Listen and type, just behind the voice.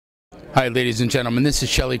Hi, ladies and gentlemen. This is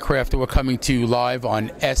Shelley Crafter. We're coming to you live on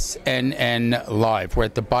SNNLive. We're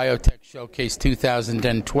at the Biotech Showcase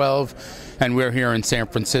 2012, and we're here in San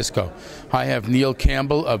Francisco. I have Neil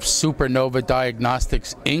Campbell of SuperNova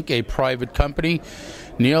Diagnostics, Inc., a private company.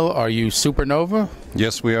 Neil, are you SuperNova?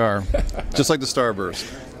 Yes, we are. Just like the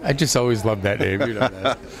Starburst. I just always love that name. You know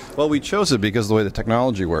that. Well, we chose it because of the way the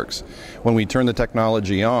technology works. When we turn the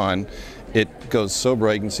technology on, it goes so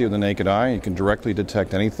bright you can see with the naked eye. You can directly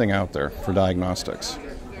detect anything out there for diagnostics.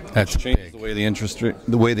 That's it changes the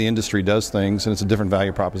way the industry does things, and it's a different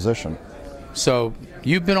value proposition. So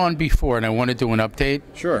you've been on before, and I want to do an update.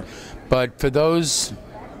 Sure. But for those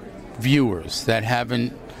viewers that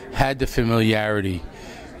haven't had the familiarity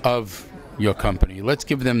of your company, let's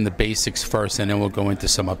give them the basics first, and then we'll go into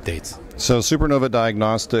some updates. So SuperNova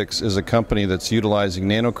Diagnostics is a company that's utilizing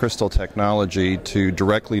nanocrystal technology to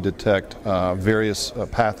directly detect various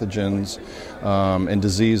pathogens and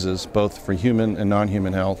diseases, both for human and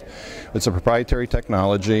non-human health. It's a proprietary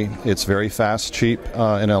technology. It's very fast, cheap,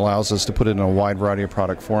 and it allows us to put it in a wide variety of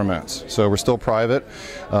product formats. So we're still private,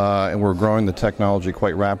 and we're growing the technology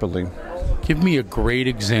quite rapidly. Give me a great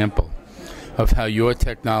example of how your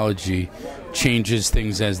technology changes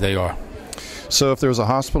things as they are. So if there was a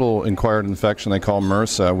hospital-acquired infection they call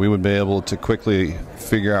MRSA, we would be able to quickly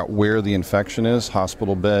figure out where the infection is,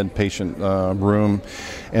 hospital bed, patient room,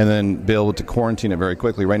 and then be able to quarantine it very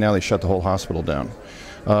quickly. Right now they shut the whole hospital down.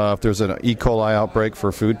 If there's an E. coli outbreak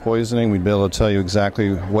for food poisoning, we'd be able to tell you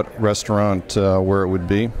exactly what restaurant where it would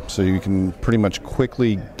be, so you can pretty much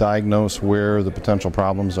quickly diagnose where the potential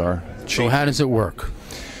problems are. So how does it work?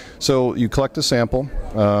 So you collect a sample,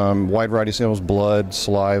 wide variety of samples, blood,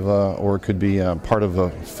 saliva, or it could be part of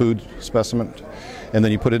a food specimen, and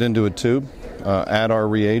then you put it into a tube, add our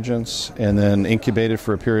reagents, and then incubate it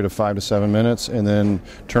for a period of 5 to 7 minutes, and then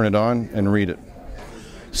turn it on and read it.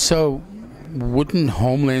 So wouldn't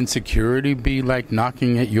Homeland Security be like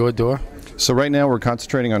knocking at your door? So right now we're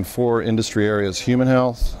concentrating on 4 industry areas: human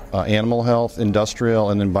health, animal health,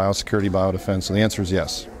 industrial, and then biosecurity, biodefense. So the answer is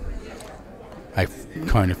yes. I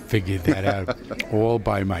kind of figured that out all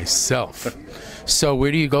by myself. So where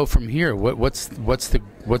do you go from here? What's the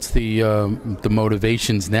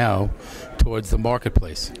motivations now towards the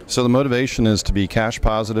marketplace? So the motivation is to be cash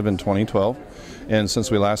positive in 2012, and since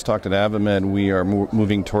we last talked at Avamed, we are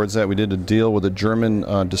moving towards that. We did a deal with a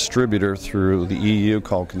German distributor through the EU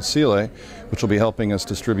called Concile, which will be helping us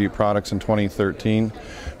distribute products in 2013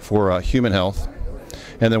 for human health.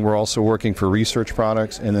 And then we're also working for research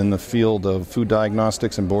products and in the field of food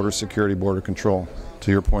diagnostics and border security, border control,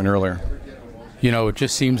 to your point earlier. You know, it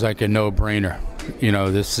just seems like a no-brainer. You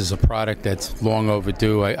know, this is a product that's long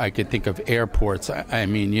overdue. I could think of airports. I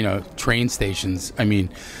mean, you know, train stations. I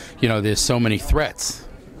mean, you know, there's so many threats.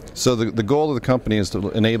 So the goal of the company is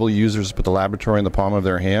to enable users to put the laboratory in the palm of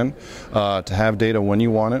their hand, to have data when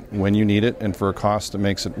you want it, when you need it, and for a cost that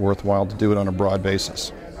makes it worthwhile to do it on a broad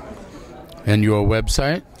basis. And your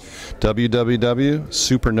website?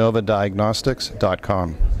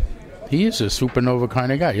 www.supernovadiagnostics.com. He is a supernova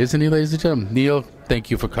kind of guy, isn't he, ladies and gentlemen? Neil, thank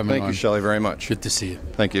you for coming on. Thank you, Shelley, very much. Good to see you.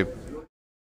 Thank you.